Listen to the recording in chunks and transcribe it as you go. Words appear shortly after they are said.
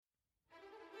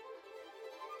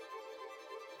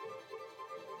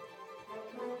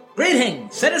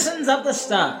Greetings, citizens of the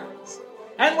stars,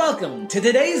 and welcome to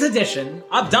today's edition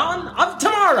of Dawn of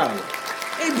Tomorrow,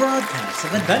 a broadcast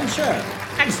of adventure,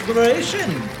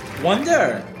 exploration,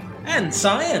 wonder, and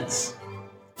science.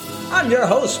 I'm your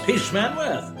host, Piesch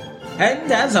Manworth,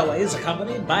 and as always,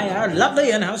 accompanied by our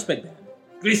lovely in-house big man,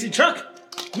 Greasy Chuck,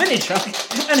 Mini Chuck,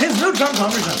 and his neutron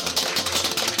conversion.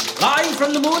 Live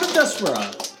from the moon of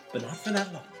Despera, but not for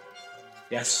that long.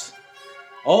 Yes,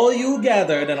 all you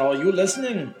gathered and all you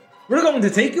listening, we're going to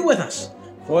take you with us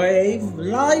for a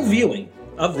live viewing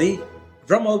of the,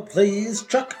 drumroll please,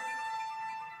 Chuck,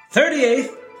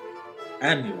 38th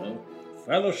Annual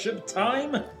Fellowship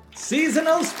Time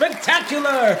Seasonal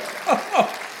Spectacular!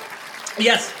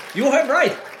 Yes, you heard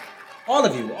right. All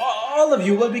of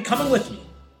you will be coming with me.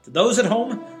 To those at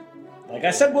home, like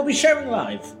I said, we'll be sharing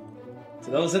live.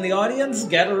 To those in the audience,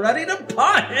 get ready to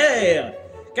party!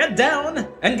 Get down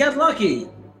and get lucky!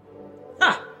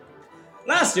 Ha!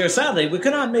 Last year, sadly, we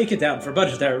could not make it down for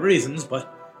budgetary reasons,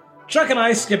 but Chuck and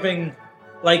I skipping,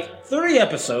 3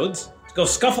 episodes to go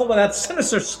scuffle with that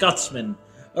sinister Scotsman,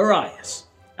 Arias,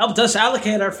 helped us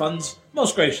allocate our funds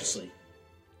most graciously.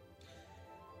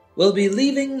 We'll be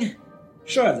leaving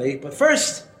shortly, but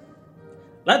first,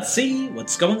 let's see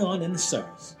what's going on in the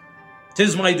stars.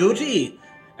 'Tis my duty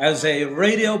as a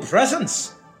radio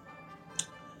presence.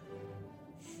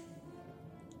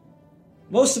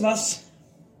 Most of us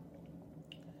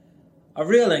are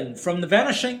reeling from the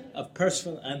vanishing of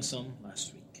Percival Anselm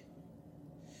last week.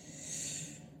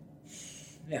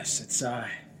 Yes, it's,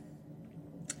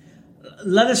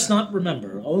 let us not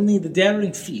remember only the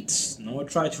daring feats, nor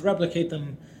try to replicate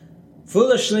them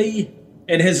foolishly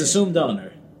in his assumed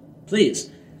honor.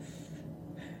 Please,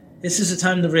 this is a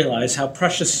time to realize how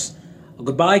precious a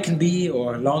goodbye can be,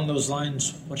 or along those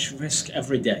lines, what you risk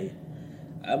every day.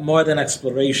 More than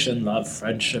exploration, love,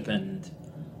 friendship, and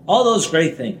all those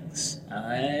great things.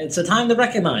 It's a time to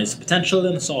recognize the potential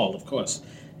in us all, of course.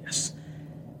 Yes.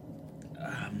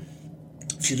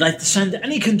 If you'd like to send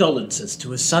any condolences to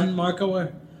his son, Marco,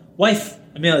 or wife,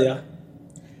 Amelia,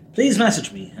 please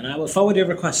message me, and I will forward your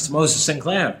request to Moses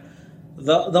Sinclair.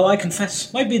 Though I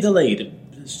confess, might be delayed.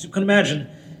 As you can imagine,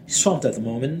 he's swamped at the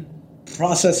moment,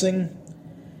 processing,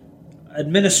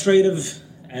 administrative,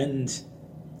 and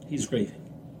he's grieving.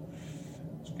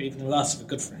 He's grieving the loss of a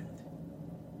good friend.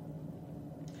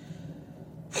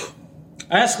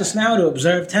 I ask us now to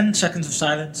observe 10 seconds of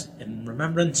silence in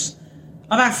remembrance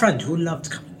of our friend who loved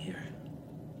coming here.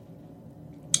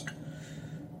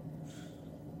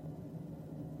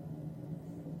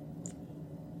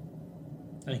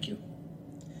 Thank you.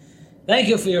 Thank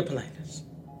you for your politeness.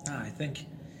 I think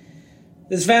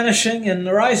this vanishing and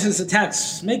Arias'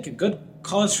 attacks make a good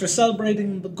cause for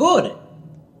celebrating the good.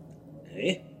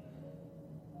 Eh?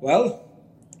 Well,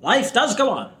 life does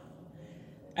go on.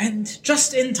 And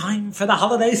just in time for the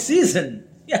holiday season.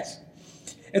 Yes.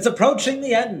 It's approaching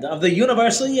the end of the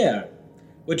universal year,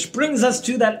 which brings us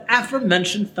to that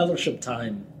aforementioned fellowship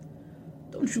time.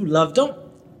 Don't you love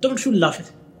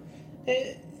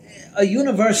it? A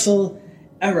universal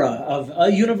era of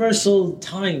a universal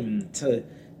time to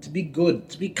be good,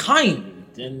 to be kind,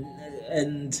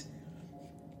 and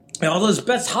all those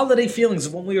best holiday feelings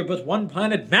of when we were but one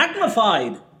planet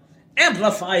magnified,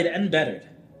 amplified, and bettered.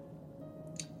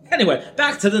 Anyway,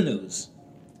 back to the news.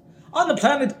 On the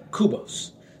planet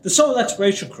Kubos, the sole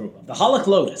exploration crew of the Holic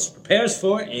Lotus prepares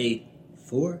for a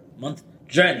 4-month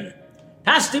journey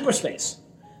past deeper space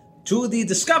to the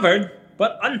discovered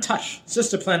but untouched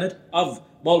sister planet of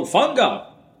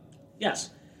Molfunga.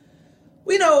 Yes,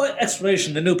 we know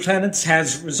exploration of new planets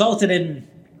has resulted in,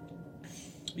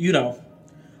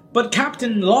 but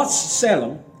Captain Lost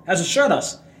Salem has assured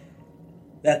us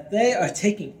that they are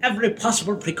taking every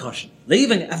possible precaution,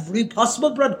 leaving every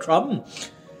possible breadcrumb,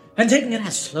 and taking it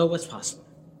as slow as possible.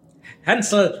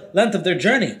 Hence the length of their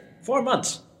journey, 4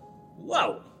 months.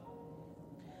 Whoa!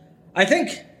 I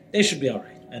think they should be all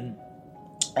right. And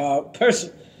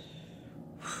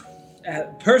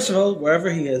Percival, wherever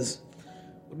he is,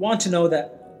 would want to know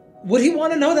that. Would he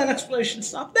want to know that exploration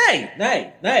stopped?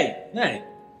 Nay.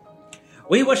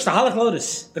 We wish the Holic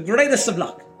Lotus the greatest of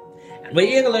luck, and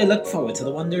we eagerly look forward to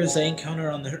the wonders they encounter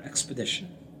on their expedition.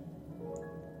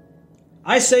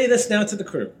 I say this now to the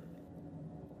crew.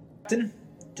 Captain,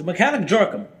 to Mechanic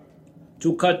Jorkham,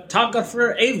 to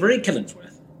Cartographer Avery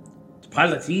Killingsworth, to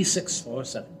Pilot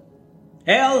E647.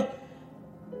 Hail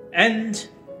and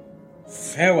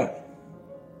farewell.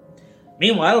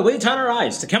 Meanwhile, we turn our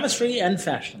eyes to chemistry and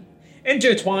fashion,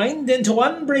 intertwined into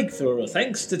one breakthrough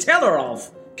thanks to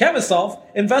Taylor-Olf, Chemist-Olf,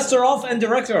 Investor-Olf, and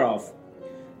Director-Olf.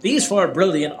 These 4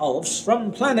 brilliant Olfs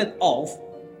from planet Olf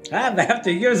have,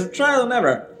 after years of trial and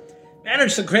error,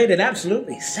 managed to create an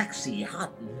absolutely sexy,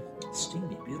 hot, and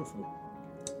steamy, beautiful,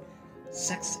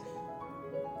 sexy.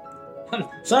 I'm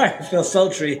sorry, I feel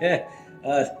sultry.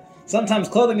 Sometimes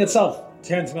clothing itself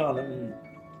turns me on.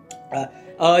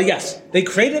 Yes, they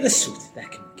created a suit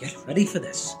that can get ready for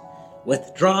this.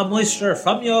 Withdraw moisture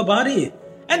from your body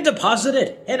and deposit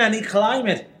it in any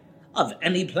climate of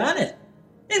any planet.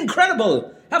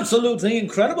 Incredible! Absolutely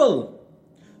incredible!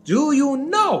 Do you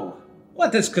know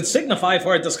what this could signify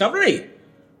for a discovery?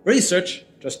 Research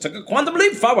just took a quantum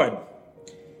leap forward.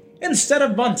 Instead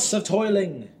of months of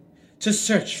toiling to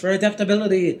search for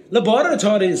adaptability,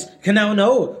 laboratories can now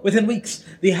know within weeks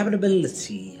the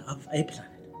habitability of a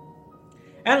planet.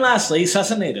 And lastly,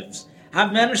 Cessa natives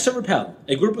have managed to repel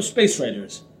a group of space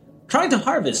raiders trying to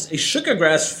harvest a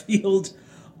sugargrass field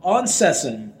on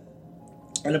Cessa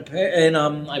in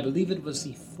I believe it was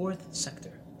the 4th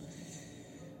sector.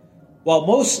 While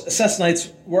most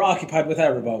Cessnites were occupied with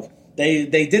Erebov, they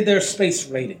did their space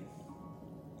raiding.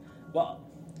 Well,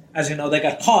 as you know, they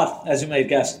got caught, as you may have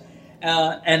guessed.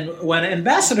 And when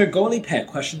Ambassador Goli Peck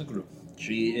questioned the group,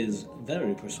 she is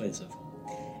very persuasive,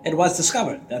 it was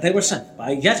discovered that they were sent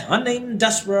by yet unnamed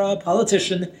Despera,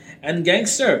 politician, and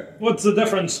gangster. What's the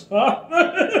difference?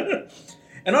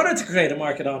 In order to create a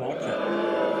market on our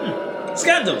planet.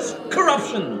 Scandals,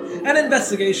 corruption, and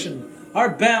investigation are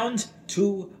bound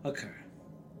to occur.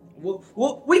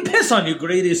 We piss on you,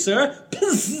 greedy sir.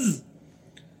 Piss.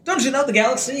 Don't you know the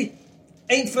galaxy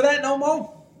ain't for that no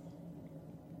more?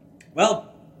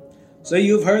 Well, so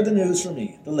you've heard the news from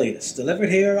me, the latest, delivered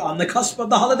here on the cusp of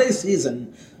the holiday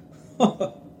season.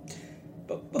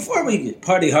 But before we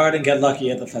party hard and get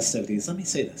lucky at the festivities, let me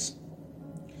say this.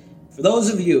 For those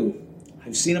of you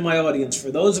I've seen in my audience,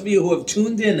 for those of you who have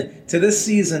tuned in to this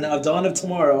season of Dawn of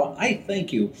Tomorrow, I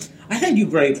thank you. I thank you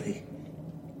greatly.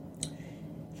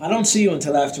 If I don't see you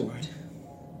until afterward,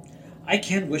 I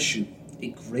can't wish you a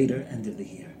greater end of the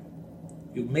year.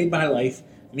 You've made my life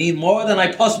mean more than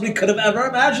I possibly could have ever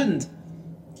imagined.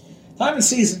 Time and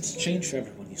seasons change for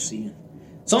everyone, you see.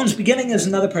 Someone's beginning is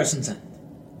another person's end.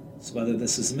 So whether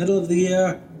this is the middle of the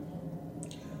year,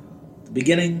 the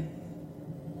beginning,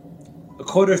 a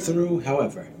quarter through,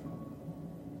 however.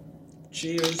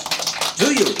 Cheers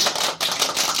to you.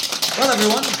 Well,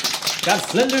 everyone, got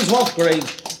Flinders Wolfgrave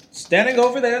standing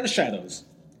over there in the shadows,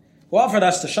 who offered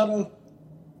us to shuttle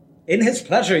in his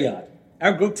pleasure yacht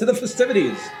our group to the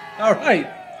festivities. All right,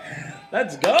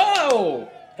 let's go.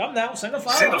 Come now, sing a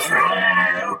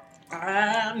file.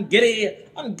 I'm giddy.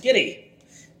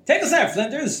 Take us there,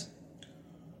 Flinders.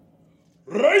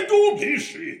 Righto,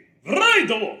 Pieschy.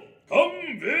 Righto. Come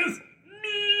with me.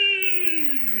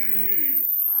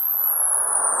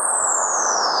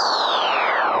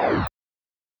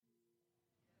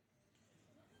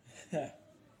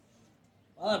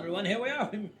 Well, everyone, here we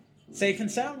are. Safe and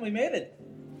sound, we made it.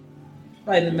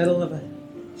 Right in the middle of a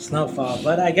snowfall,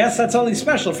 but I guess that's only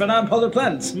special for non-polar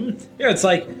planets. Here it's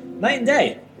like night and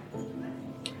day.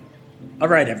 All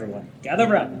right, everyone, gather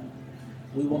around.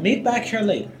 We will meet back here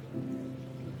later.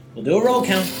 We'll do a roll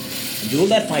count, and you will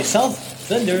let myself,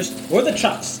 Flinders, or the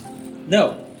Chucks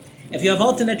know if you have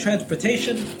alternate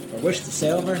transportation or wish to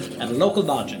stay over at a local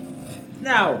lodging.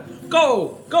 Now,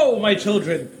 go, my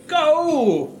children,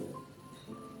 go!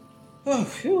 Oh,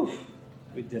 phew.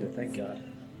 We did it, thank God.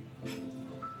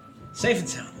 Safe and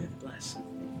sound, bless.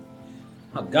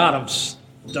 Oh, God, I'm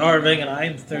starving and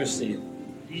I'm thirsty.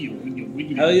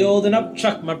 How are you holding up,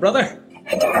 Chuck, my brother?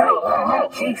 I'm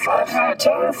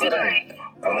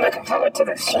looking forward to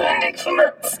the splendid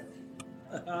months.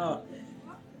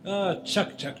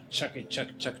 Chuck.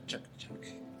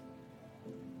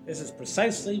 This is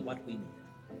precisely what we need.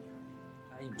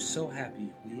 I am so happy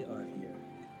we are here.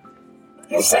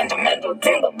 You sentimental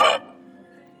dinglebutt.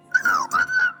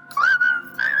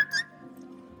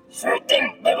 Sure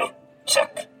thing, baby.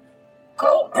 Chuck.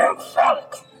 Go and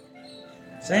frolic.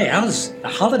 Say, how's the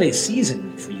holiday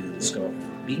season for you this go?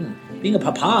 Being a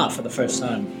papa for the first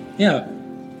time. Yeah.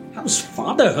 How's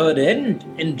fatherhood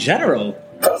in general?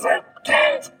 Cause I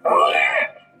can't, oh yeah.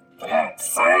 But I'm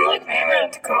sound like me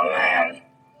ready to call man.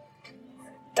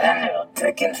 Then it'll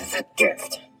take into the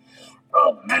gift.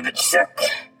 Oh, baby Chuck,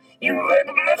 you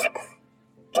ragamuffin.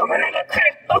 Don't run out of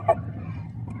credit.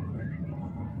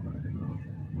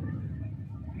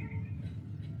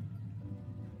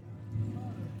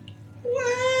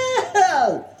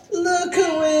 Well, look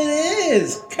who it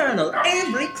is! Colonel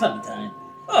Avery Clementine.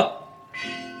 Oh,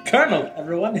 Colonel,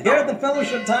 everyone, here at the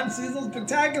Fellowship Time Seasonal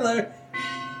Spectacular.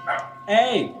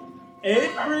 Hey,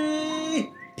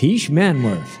 Avery! Piesch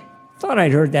Manworth. Thought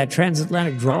I'd heard that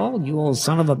transatlantic drawl, you old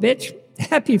son of a bitch.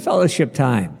 Happy Fellowship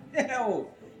Time. Ew,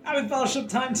 Happy fellowship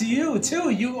time to you, too.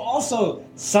 You also,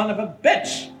 son of a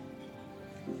bitch.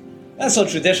 That's a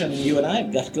tradition you and I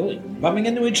have got going. Bumping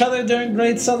into each other during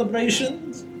great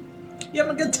celebrations. You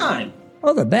having a good time?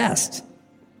 Oh, the best.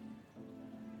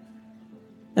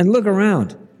 And look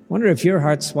around. Wonder if your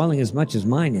heart's swelling as much as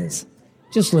mine is.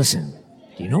 Just listen.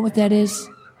 Do you know what that is?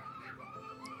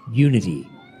 Unity.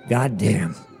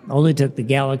 Goddamn. Only took the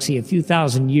galaxy a few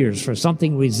thousand years for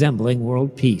something resembling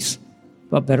world peace.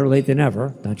 But better late than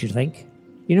ever, don't you think?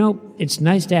 You know, it's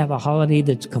nice to have a holiday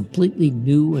that's completely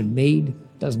new and made,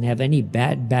 doesn't have any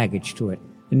bad baggage to it,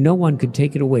 and no one could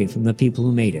take it away from the people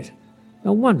who made it.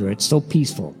 No wonder it's so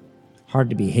peaceful. Hard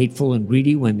to be hateful and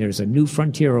greedy when there's a new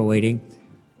frontier awaiting.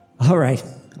 All right,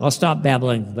 I'll stop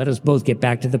babbling. Let us both get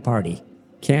back to the party.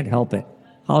 Can't help it.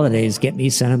 Holidays get me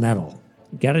sentimental.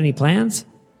 Got any plans?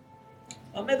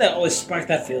 Maybe that always sparked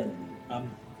that feeling.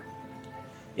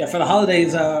 Yeah, for the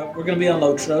holidays, we're going to be on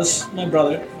Lotros, my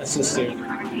brother, my sister,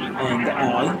 and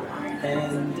I,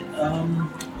 and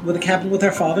with a cabin with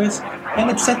our fathers,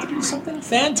 and it's set to be something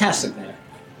fantastic there.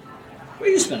 Where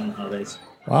are you spending the holidays?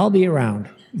 Well, I'll be around,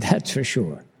 that's for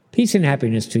sure. Peace and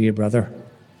happiness to you, brother.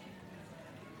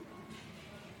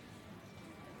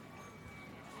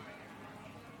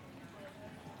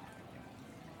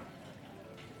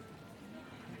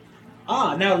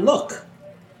 Ah, now look.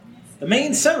 The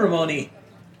main ceremony.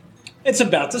 It's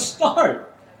about to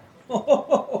start.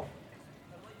 Oh,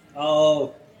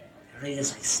 there he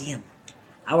is. I see him.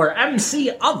 Our MC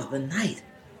of the night.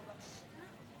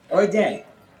 Or day.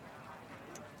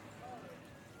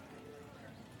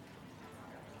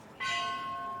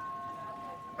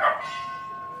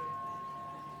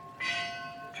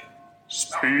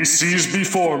 Species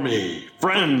before me,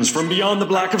 friends from beyond the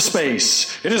black of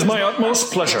space, it is my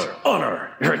utmost pleasure,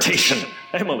 honor, irritation,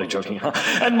 I'm only joking, huh?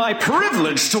 And my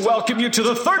privilege to welcome you to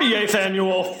the 38th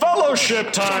Annual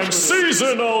Fellowship Time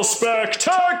Seasonal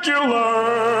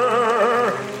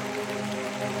Spectacular!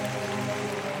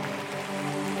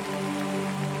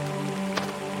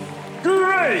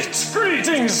 Great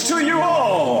greetings to you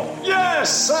all!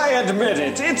 Yes, I admit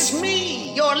it, it's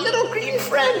me, your little green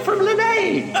friend from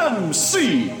Linnae,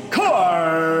 MC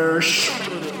Karsh.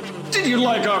 Did you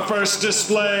like our first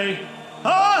display?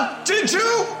 Huh? Did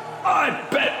you? I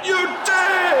bet you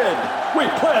did! We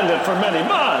planned it for many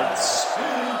months.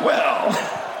 Well,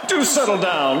 do settle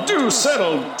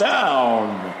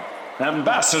down.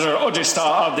 Ambassador Odista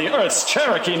of the Earth's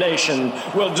Cherokee Nation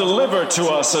will deliver to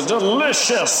us a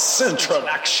delicious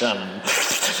introduction.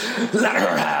 Let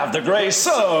her have the grace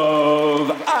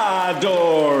of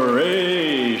adoration.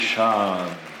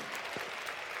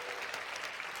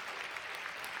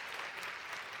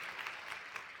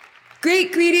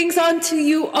 Great greetings unto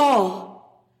you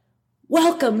all.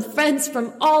 Welcome, friends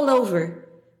from all over,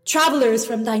 travelers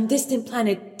from thine distant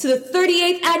planet, to the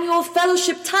 38th Annual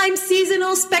Fellowship Time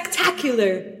Seasonal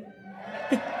Spectacular.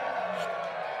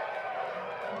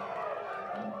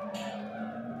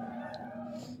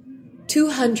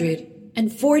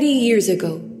 "240 years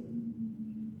ago,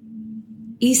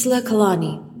 Isla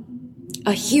Kalani,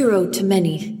 a hero to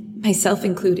many, myself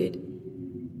included,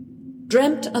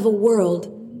 dreamt of a world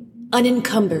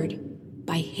unencumbered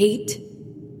by hate,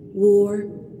 war,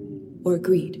 or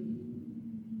greed.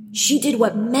 She did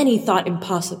what many thought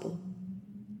impossible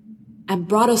and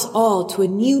brought us all to a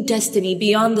new destiny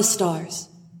beyond the stars.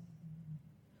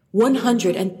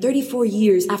 134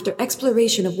 years after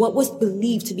exploration of what was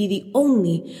believed to be the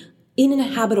only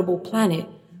uninhabitable planet,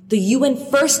 the UN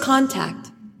first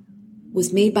contact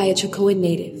was made by a Chocoan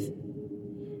native,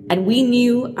 and we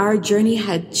knew our journey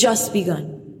had just begun.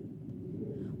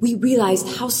 We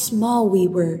realized how small we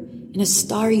were in a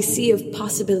starry sea of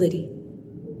possibility.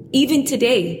 Even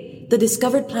today, the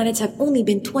discovered planets have only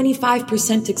been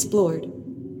 25% explored.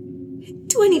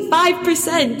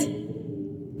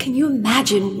 25%! Can you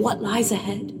imagine what lies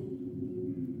ahead?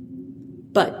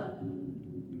 But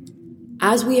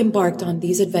as we embarked on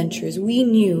these adventures, we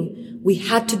knew we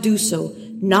had to do so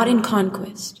not in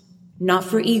conquest, not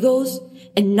for egos,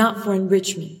 and not for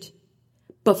enrichment,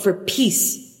 but for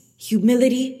peace,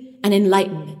 humility, and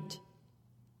enlightenment.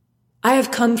 I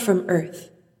have come from Earth,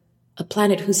 a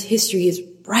planet whose history is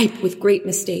ripe with great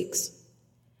mistakes,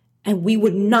 and we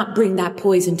would not bring that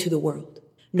poison to the world.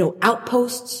 No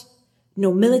outposts,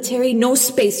 no military, no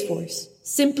space force,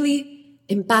 simply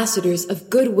ambassadors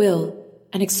of goodwill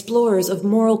and explorers of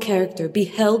moral character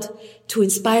beheld to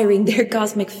inspiring their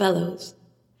cosmic fellows,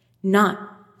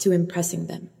 not to impressing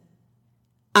them.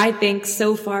 I think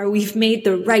so far we've made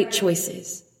the right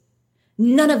choices.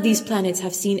 None of these planets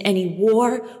have seen any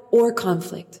war or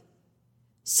conflict.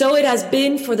 So it has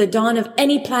been for the dawn of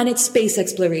any planet's space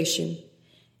exploration.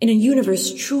 in a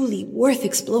universe truly worth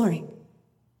exploring.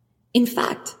 In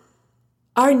fact,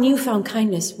 our newfound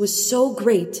kindness was so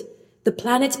great, the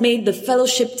planets made the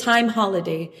fellowship time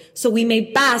holiday so we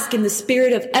may bask in the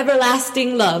spirit of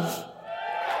everlasting love.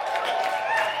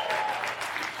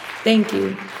 Thank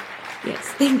you. Yes,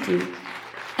 thank you.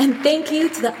 And thank you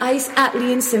to the Ice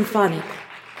Atlian Symphonic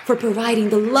for providing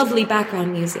the lovely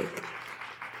background music.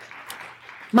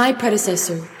 My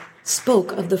predecessor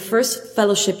spoke of the first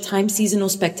Fellowship Time Seasonal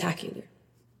Spectacular.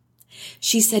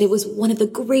 She said it was one of the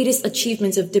greatest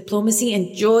achievements of diplomacy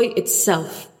and joy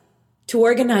itself. To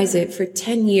organize it for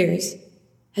 10 years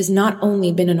has not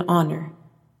only been an honor,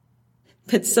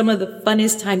 but some of the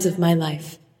funnest times of my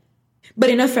life. But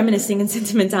enough reminiscing and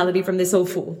sentimentality from this old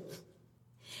fool.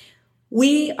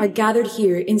 We are gathered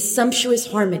here in sumptuous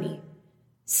harmony.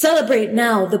 Celebrate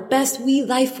now the best we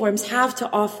life forms have to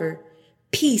offer: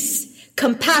 peace,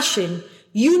 compassion,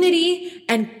 unity,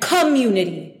 and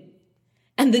community,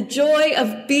 and the joy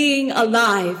of being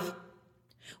alive.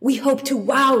 We hope to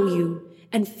wow you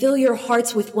and fill your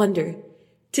hearts with wonder.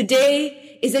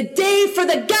 Today is a day for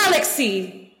the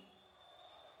galaxy!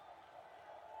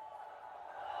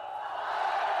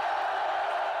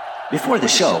 Before the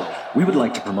show, we would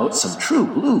like to promote some true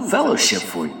blue fellowship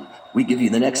for you. We give you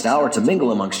the next hour to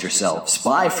mingle amongst yourselves,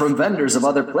 buy from vendors of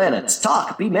other planets,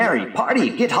 talk, be merry, party,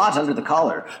 get hot under the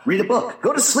collar, read a book,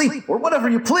 go to sleep, or whatever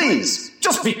you please.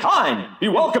 Just be kind, be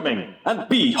welcoming, and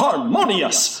be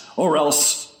harmonious, or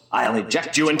else I'll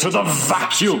eject you into the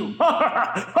vacuum.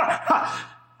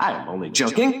 I'm only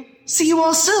joking. See you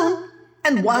all soon.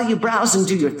 And while you browse and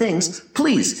do your things,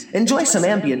 please enjoy some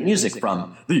ambient music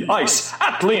from the Ice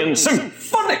Atlian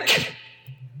Symphonic.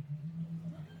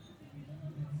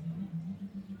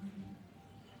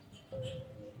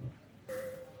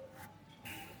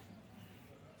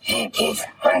 Hey, Piesch,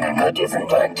 I'm gonna go do some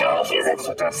tactile physics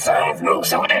with the science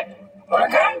mooks over there. Wanna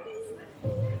come?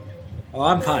 Oh,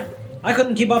 I'm fine. I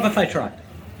couldn't keep up if I tried.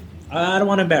 I don't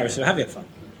want to embarrass you. Have your fun.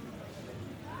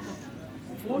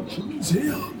 Fortune's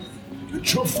here.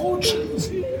 Get your fortunes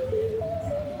here.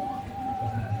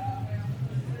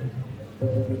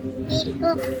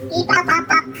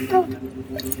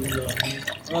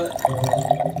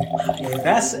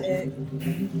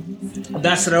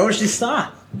 That's the Roshi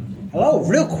Star. Hello,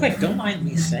 real quick, don't mind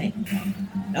me saying.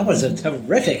 That was a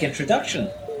terrific introduction.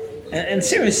 And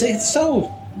seriously, it's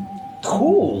so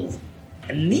cool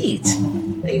and neat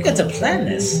that you get to plan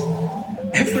this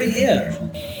every year.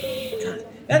 God,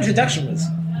 that introduction was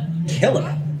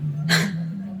killer.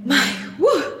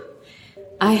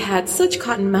 I had such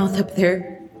cotton mouth up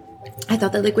there. I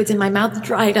thought the liquids in my mouth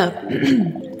dried up.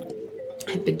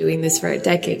 I've been doing this for a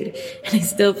decade, and I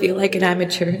still feel like an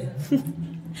amateur.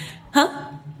 Huh?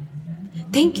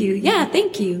 Thank you. Yeah,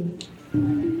 thank you.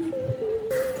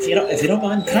 If you don't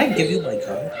mind, can I give you my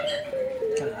card?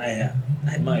 I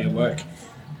admire your work.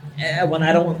 When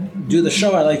I don't do the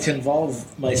show, I like to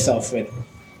involve myself with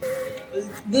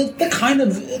the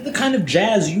kind of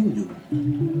jazz you do.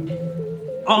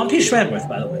 Oh, I'm Piesch Manworth,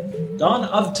 by the way. Dawn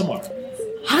of Tomorrow.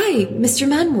 Hi, Mr.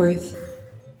 Manworth.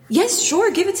 Yes,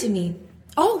 sure, give it to me.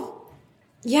 Oh,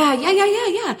 yeah.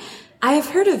 I have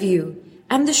heard of you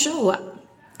and the show.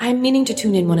 I'm meaning to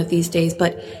tune in one of these days,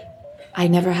 but I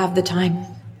never have the time.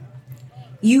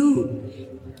 You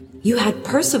had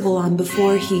Percival on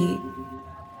before he...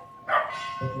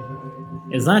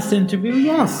 His last interview,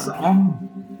 yes. Do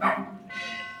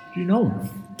you know him?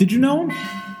 Did you know him?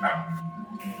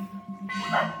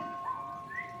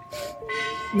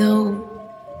 No,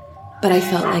 but I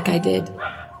felt like I did.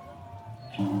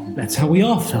 That's how we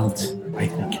all felt, I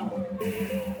think.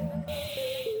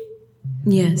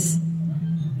 Yes.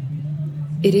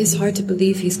 It is hard to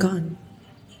believe he's gone.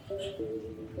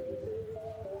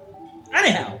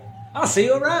 Anyhow, I'll see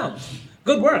you around.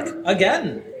 Good work,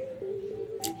 again.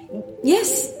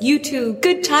 Yes, you too.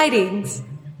 Good tidings.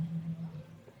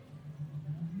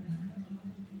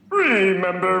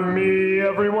 Remember me,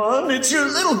 everyone? It's your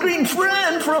little green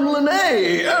friend from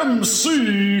Linnae,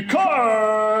 MC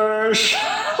Karsh.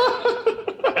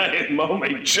 I'm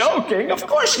only joking. Of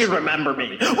course you remember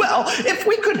me. Well, if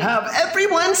we could have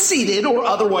everyone seated or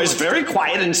otherwise very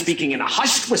quiet and speaking in a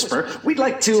hushed whisper, we'd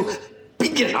like to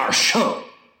begin our show.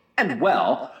 And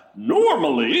well,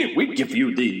 normally we give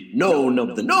you the known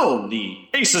of the known, the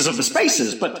aces of the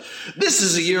spaces, but this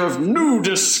is a year of new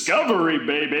discovery,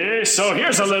 baby. So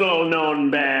here's a little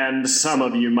known band some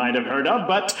of you might have heard of,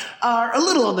 but are a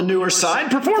little on the newer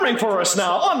side. Performing for us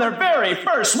now on their very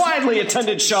first widely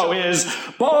attended show is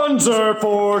Bonzer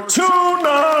Fortuna!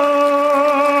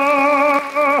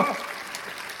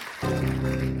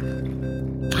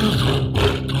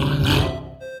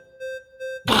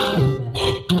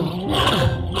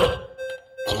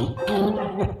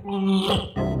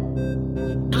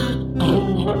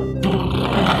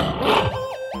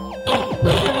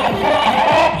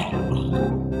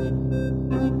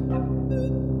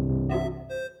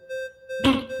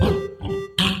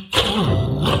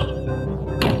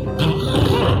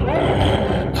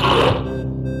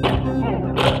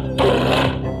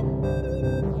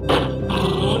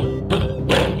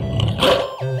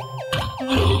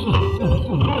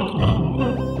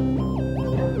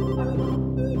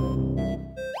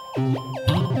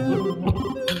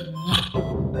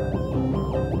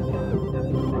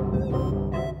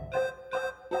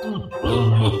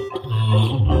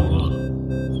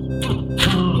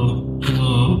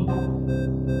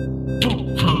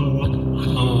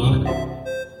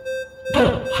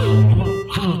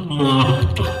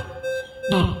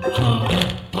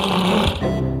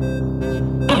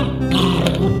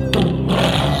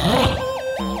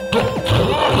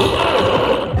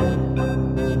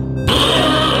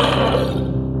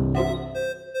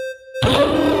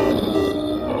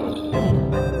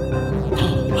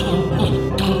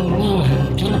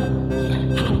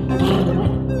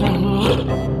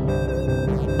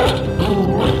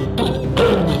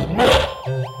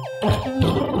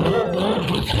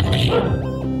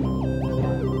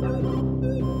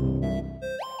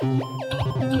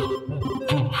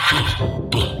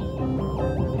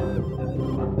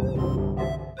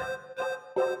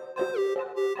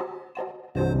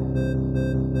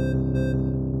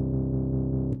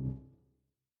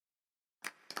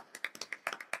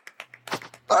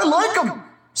 I like them.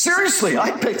 Seriously,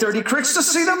 I'd pay 30 cricks to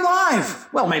see them live.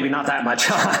 Well, maybe not that much.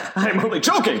 I'm only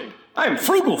joking. I am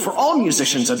frugal for all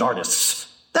musicians and artists.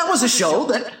 That was a show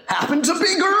that happened to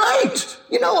be great.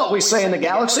 You know what we say in the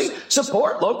galaxy?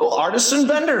 Support local artists and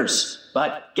vendors.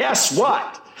 But guess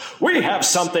what? We have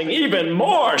something even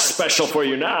more special for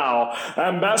you now.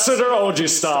 Ambassador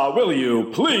Ogista, will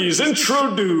you please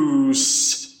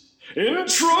introduce...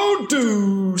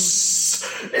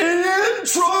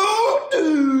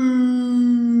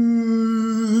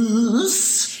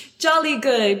 Jolly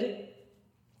good.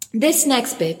 This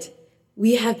next bit,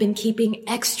 we have been keeping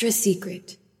extra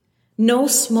secret. No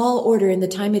small order in the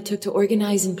time it took to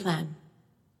organize and plan.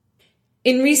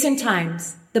 In recent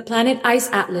times, the planet Ice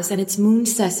Atlas and its moon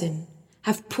Cessin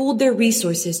have pooled their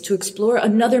resources to explore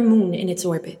another moon in its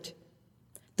orbit.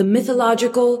 The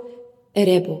mythological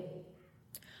Erebo.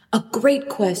 A great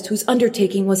quest whose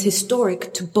undertaking was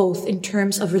historic to both in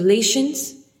terms of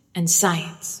relations and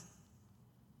science.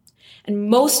 And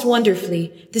most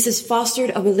wonderfully, this has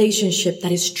fostered a relationship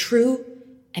that is true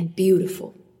and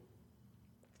beautiful.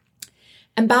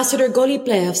 Ambassador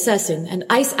Goliple of Cessin and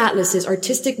Ice Atlas's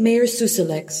artistic mayor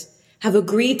Suselex have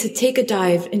agreed to take a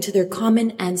dive into their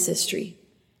common ancestry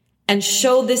and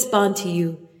show this bond to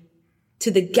you,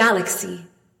 to the galaxy,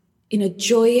 in a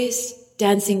joyous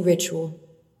dancing ritual.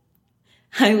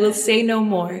 I will say no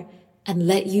more and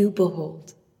let you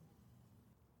behold.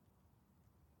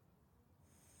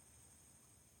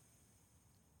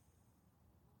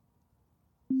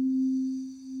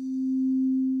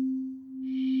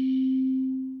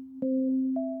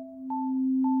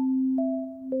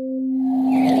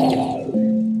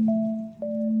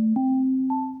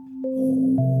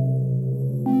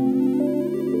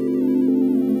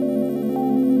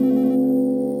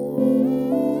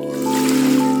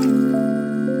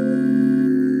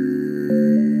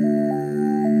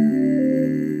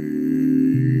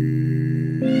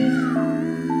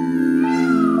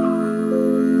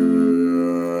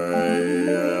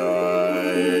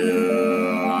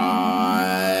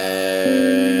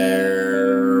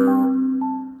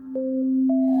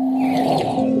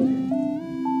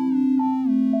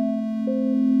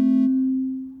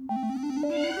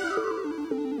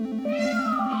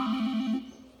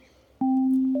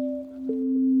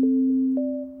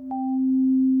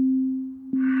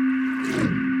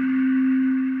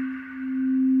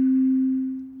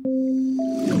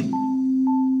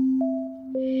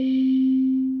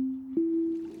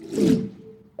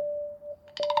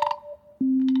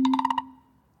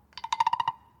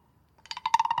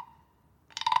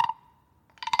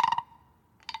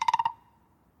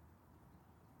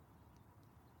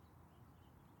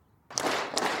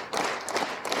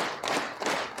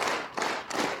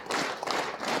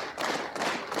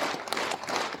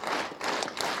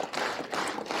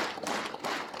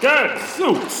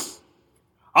 Gadzooks!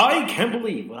 I can't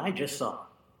believe what I just saw.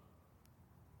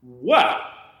 Wow!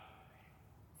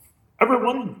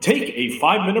 Everyone take a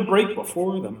 5-minute break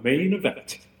before the main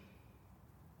event.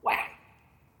 Wow.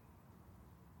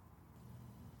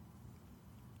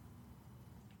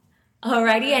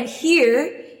 Alrighty, and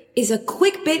here is a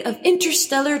quick bit of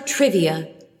interstellar trivia.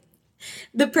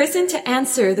 The person to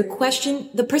answer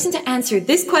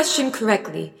this question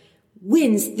correctly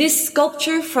wins this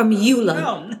sculpture from Eula.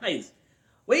 Oh, nice.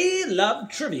 We love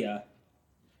trivia.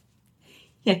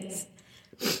 Yes.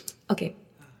 Okay.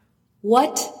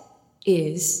 What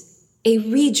is a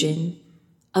region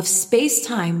of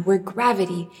space-time where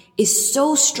gravity is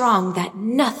so strong that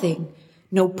nothing,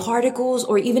 no particles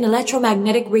or even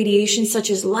electromagnetic radiation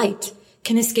such as light,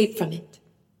 can escape from it?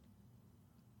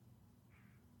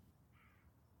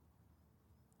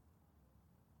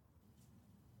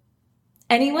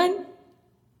 Anyone?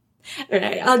 All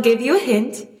right, I'll give you a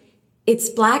hint. It's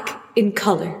black in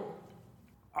color.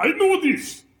 I know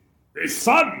this. A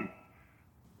sun.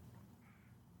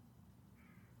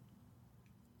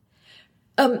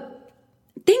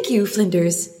 Thank you,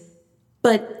 Flinders.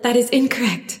 But that is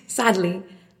incorrect, sadly.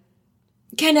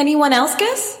 Can anyone else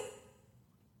guess?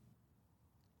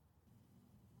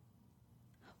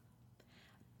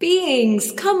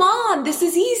 Beings, come on, this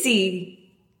is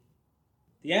easy.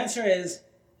 The answer is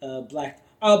black.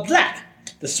 Black!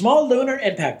 The small lunar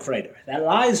impact crater that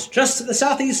lies just to the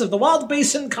southeast of the Wild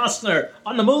Basin Costner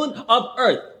on the moon of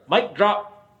Earth. Mic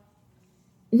drop.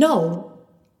 No,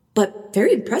 but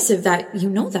very impressive that you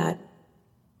know that.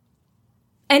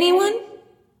 Anyone?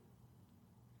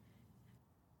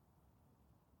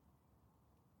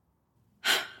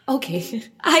 Okay,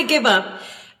 I give up.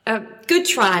 Good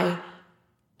try.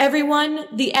 Everyone,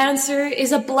 the answer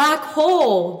is a black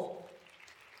hole.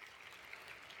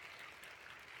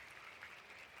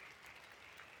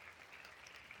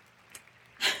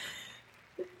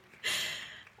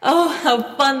 Oh,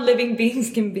 how fun living beings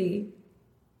can be.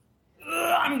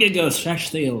 I'm gonna go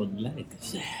stretch the old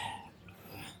legs.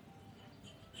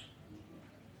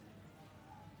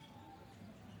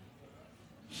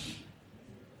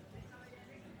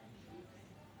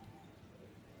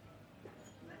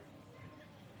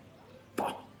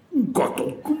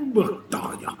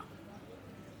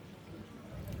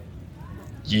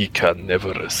 Ye can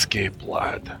never escape,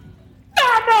 lad.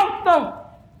 No!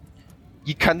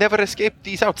 Ye can never escape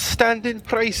these outstanding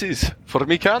prices for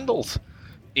me candles.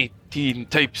 18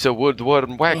 types of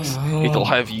woodworm wax. It'll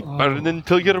have ye burning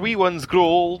till your wee ones grow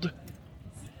old.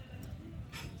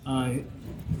 Aye.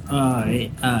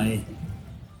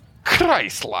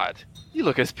 Christ, lad. You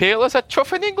look as pale as a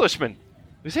chuffing Englishman.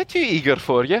 Was it too eager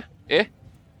for you, eh?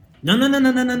 No. I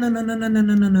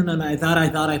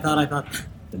thought.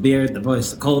 The beard, the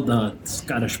voice, the cold, the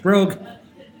Scottish brogue.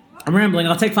 I'm rambling.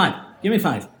 I'll take 5. Give me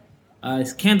 5.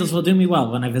 Candles will do me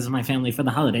well when I visit my family for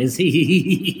the holidays.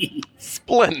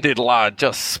 Splendid, lad.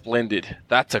 Just splendid.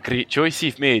 That's a great choice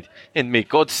you've made. And may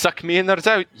God suck me innards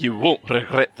out. You won't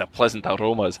regret the pleasant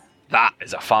aromas. That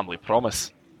is a family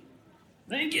promise.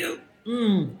 Thank you.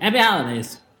 Happy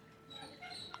holidays.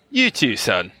 You too,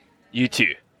 son. You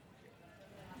too.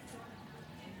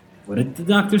 What did the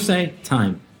doctor say?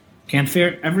 Time. Can't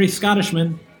fear every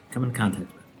Scottishman come in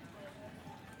contact with.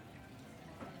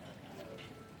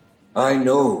 I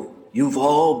know you've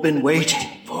all been waiting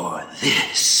for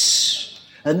this.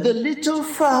 And the little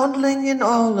foundling in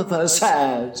all of us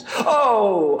has.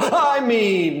 Oh, I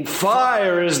mean,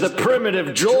 fire is the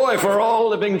primitive joy for all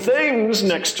living things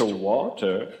next to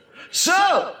water.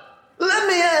 So, let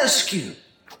me ask you,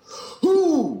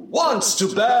 who wants to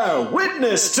bear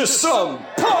witness to some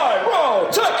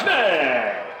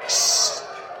pyrotechnics?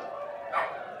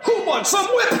 Who wants some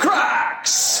whip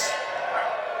cracks?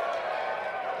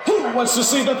 Who wants to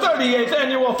see the 38th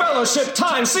Annual Fellowship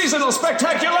Time Seasonal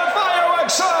Spectacular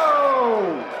Fireworks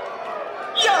Show?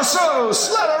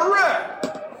 Yassos, let her rip!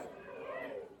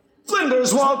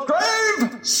 Flinders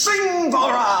Waltgrave, sing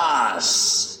for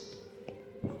us!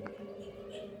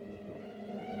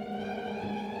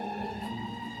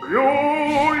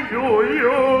 Yo, yo,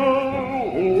 yo.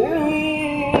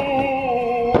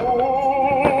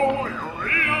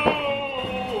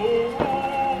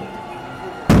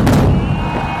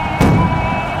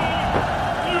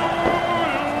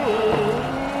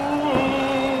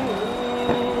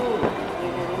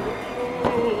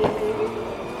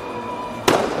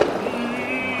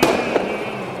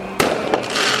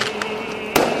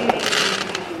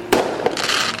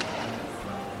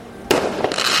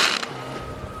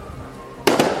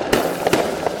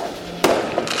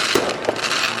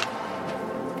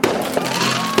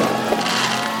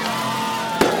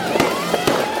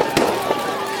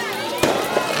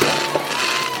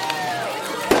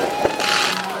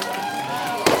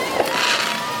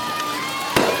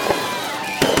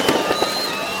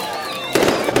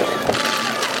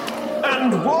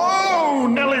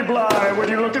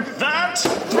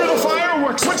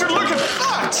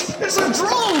 It's a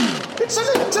drone! It's an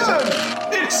intern!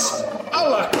 It's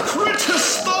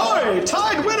Alacritus Thoi,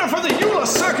 tied winner for the Eula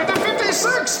Circuit of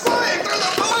 56, flying through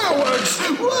the fireworks!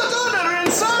 What utter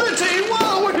insanity!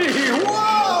 Wowee!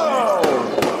 Wow!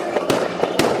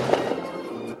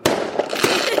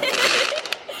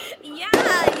 Yeah,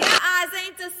 your eyes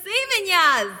ain't deceiving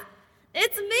yas!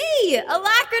 It's me,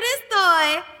 Alacritus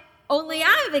Thoi! Only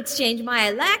I've exchanged my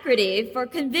alacrity for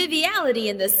conviviality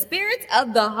in the spirit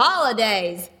of the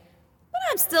holidays. But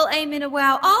I'm still aiming to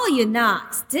wow all you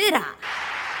knocks, did I?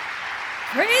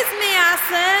 Praise me, I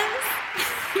says.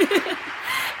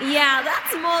 Yeah,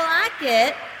 that's more like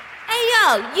it. Hey,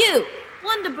 yo, you!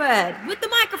 Wonderbird with the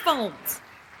microphones.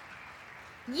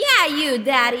 Yeah, you,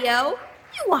 Daddy-O.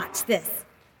 You watch this.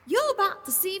 You're about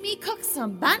to see me cook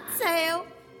some banteo.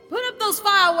 Put up those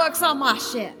fireworks on my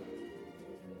ship.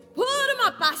 Put them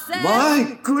up, I said.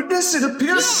 My goodness, it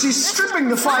appears she's stripping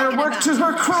the firework to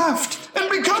her craft and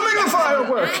becoming a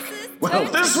firework. Well,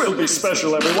 this will be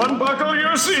special, everyone. Buckle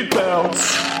your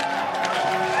seatbelts.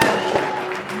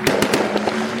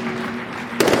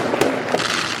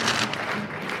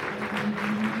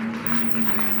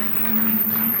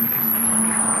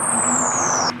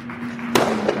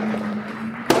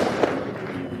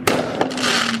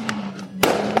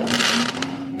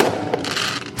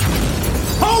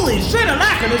 Holy shit,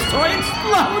 Alacritus toy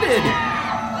exploded!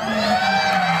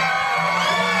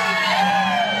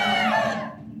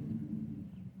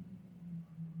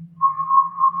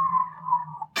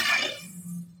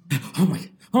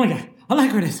 Oh my god,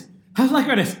 Alacritus!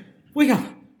 Alacritus! Wake up!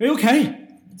 Are you okay?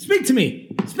 Speak to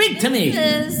me! Speak to me!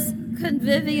 This is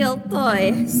Convivial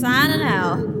Toy signing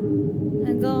out.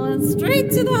 And going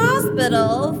straight to the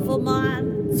hospital for my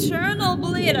internal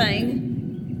bleeding.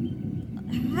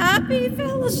 Happy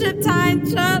fellowship time,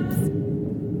 chaps!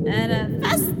 And a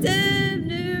festive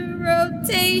new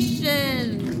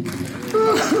rotation!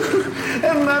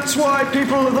 And that's why,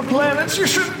 people of the planets, you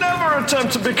should never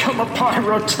attempt to become a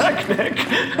pyrotechnic.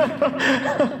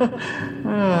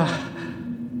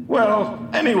 Well,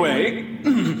 anyway,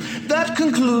 that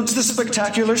concludes the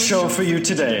spectacular show for you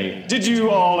today. Did you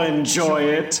all enjoy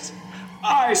it?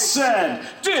 I said,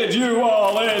 did you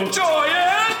all enjoy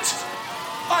it?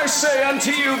 I say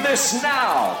unto you this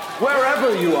now,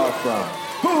 wherever you are from,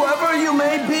 whoever you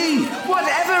may be,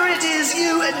 whatever it is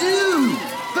you do,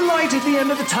 the light at the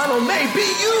end of the tunnel may be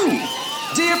you.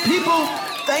 Dear people,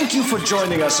 thank you for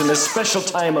joining us in this special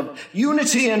time of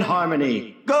unity and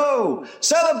harmony. Go,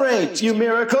 celebrate, you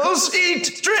miracles,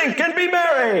 eat, drink, and be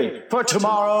merry, for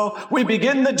tomorrow we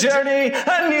begin the journey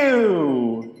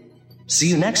anew. See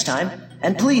you next time.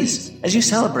 And please, as you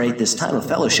celebrate this time of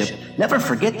fellowship, never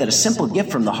forget that a simple gift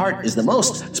from the heart is the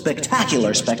most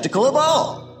spectacular spectacle of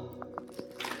all.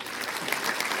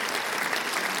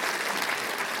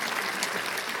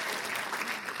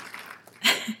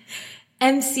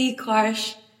 MC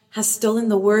Karsh has stolen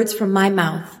the words from my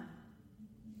mouth.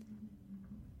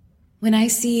 When I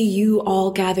see you all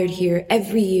gathered here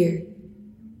every year,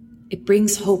 it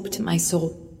brings hope to my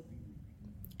soul,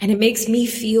 and it makes me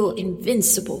feel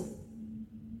invincible.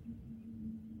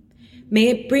 May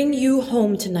it bring you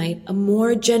home tonight a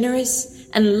more generous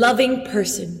and loving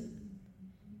person.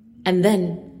 And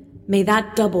then may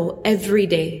that double every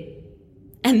day.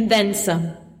 And then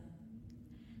some.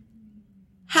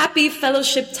 Happy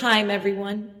fellowship time,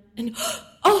 everyone. And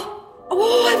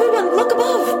oh, everyone, look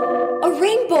above. A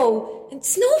rainbow and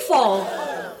snowfall.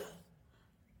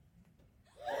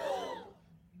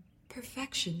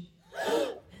 Perfection.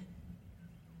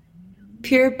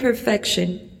 Pure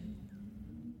perfection.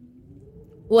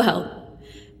 Well,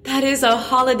 that is a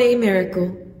holiday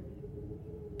miracle.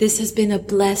 This has been a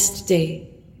blessed day.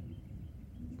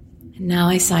 And now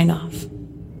I sign off.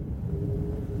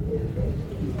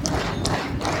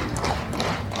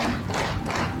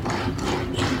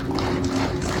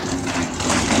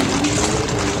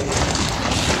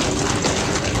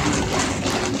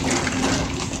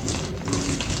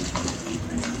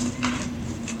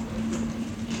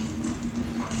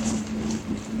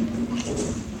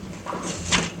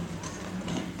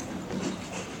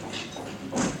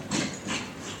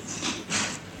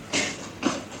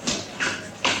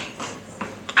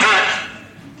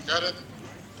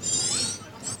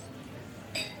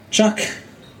 Chuck.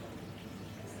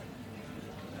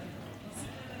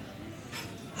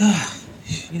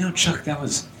 You know, Chuck, that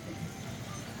was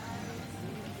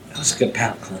a good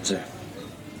palate cleanser.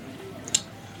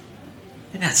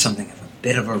 And that's something of a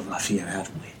bit of a rough year,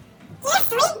 haven't we?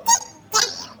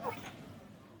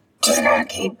 Just gotta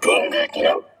keep being good, you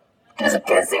know? That's the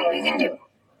best thing we can do.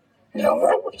 Now,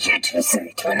 what would you two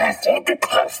say to an accident the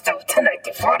pasta tonight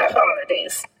before the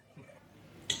holidays?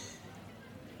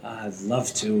 I'd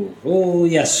love to. Oh,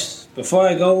 yes. Before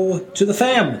I go to the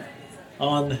fam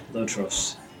on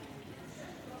Lotros.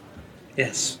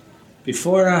 Yes.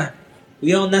 Before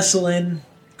we all nestle in,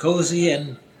 cozy,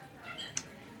 and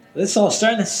it's all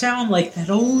starting to sound like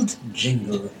that old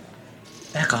jingle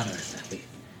back on Earth that we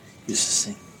used to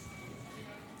sing.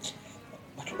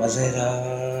 What was it?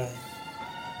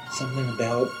 Something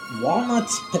about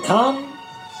walnuts, pecans?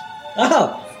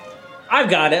 Oh, I've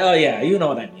got it. Oh, yeah, you know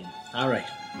what I mean. All right.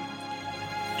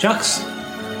 Chucks,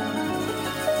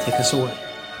 take us away.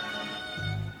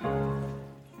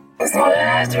 It's not the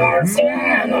last word,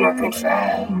 singing, I'm not a good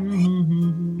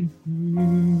fan.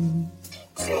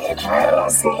 You fall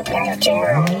asleep in your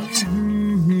dreams.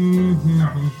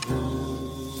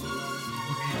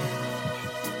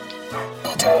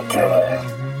 But okay.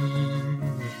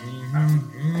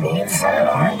 These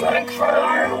are like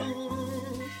fire.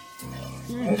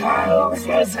 And I hope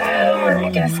there's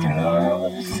like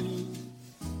Eskimos.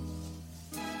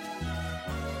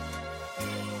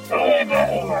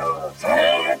 Everybody knows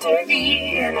I'm a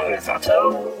turkey and I'm a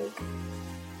toad.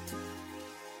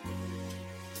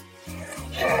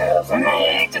 Help when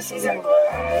I act to see some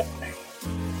blood.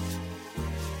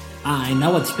 I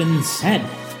know it's been said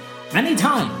many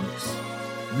times,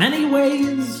 many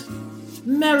ways.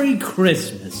 Merry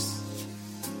Christmas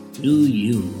to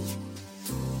you.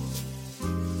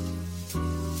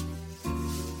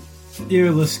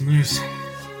 Dear listeners,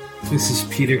 this is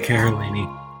Peter Carolini.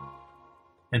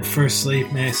 And firstly,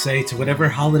 may I say, to whatever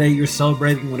holiday you're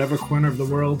celebrating, whatever corner of the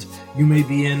world you may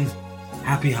be in,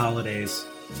 happy holidays.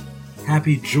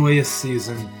 Happy, joyous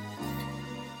season.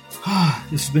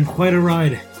 This has been quite a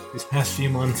ride these past few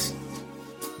months.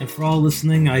 And for all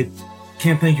listening, I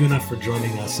can't thank you enough for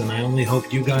joining us, and I only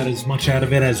hope you got as much out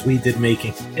of it as we did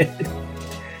making it.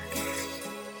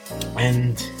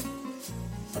 And,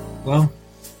 well,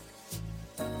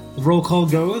 the roll call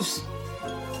goes: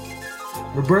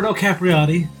 Roberto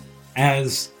Capriotti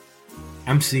as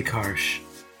MC Karsh,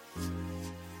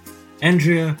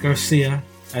 Andrea Garcia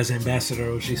as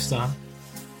Ambassador Ojista.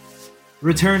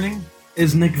 Returning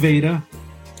is Nick Veda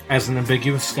as an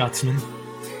ambiguous Scotsman,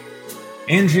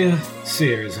 Andrea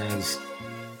Sears as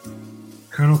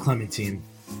Colonel Clementine,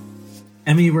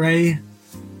 Emmy Ray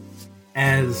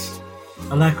as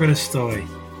Alacritus Toy,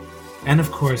 and of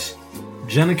course,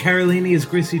 Jenna Carolini as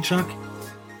Greasy Chuck,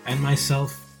 and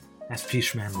myself as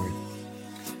Piesch Manworth.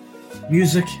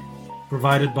 Music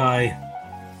provided by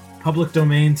Public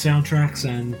Domain Soundtracks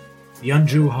and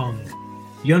Yunju Hong.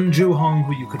 Yunju Hong,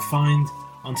 who you could find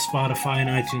on Spotify and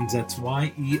iTunes. That's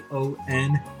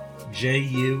YEONJUHONG.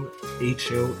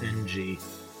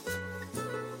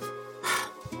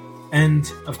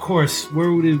 And, of course,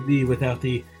 where would it be without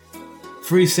the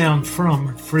free sound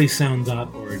from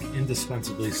freesound.org?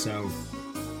 Indispensably so.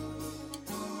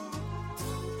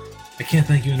 I can't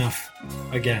thank you enough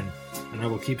again, and I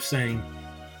will keep saying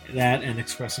that and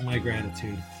expressing my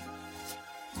gratitude.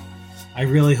 I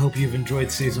really hope you've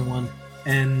enjoyed Season 1,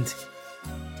 and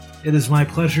it is my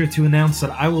pleasure to announce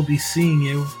that I will be seeing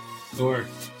you, or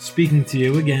speaking to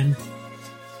you again,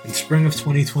 in spring of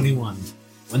 2021,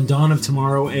 when Dawn of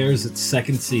Tomorrow airs its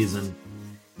second season.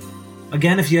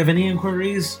 Again, if you have any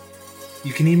inquiries,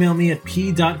 you can email me at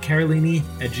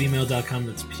p.carolini@gmail.com.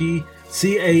 That's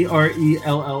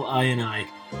PCARELLINI.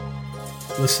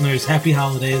 Listeners, happy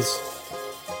holidays.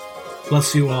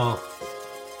 Bless you all.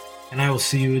 And I will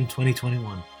see you in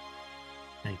 2021.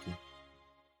 Thank you.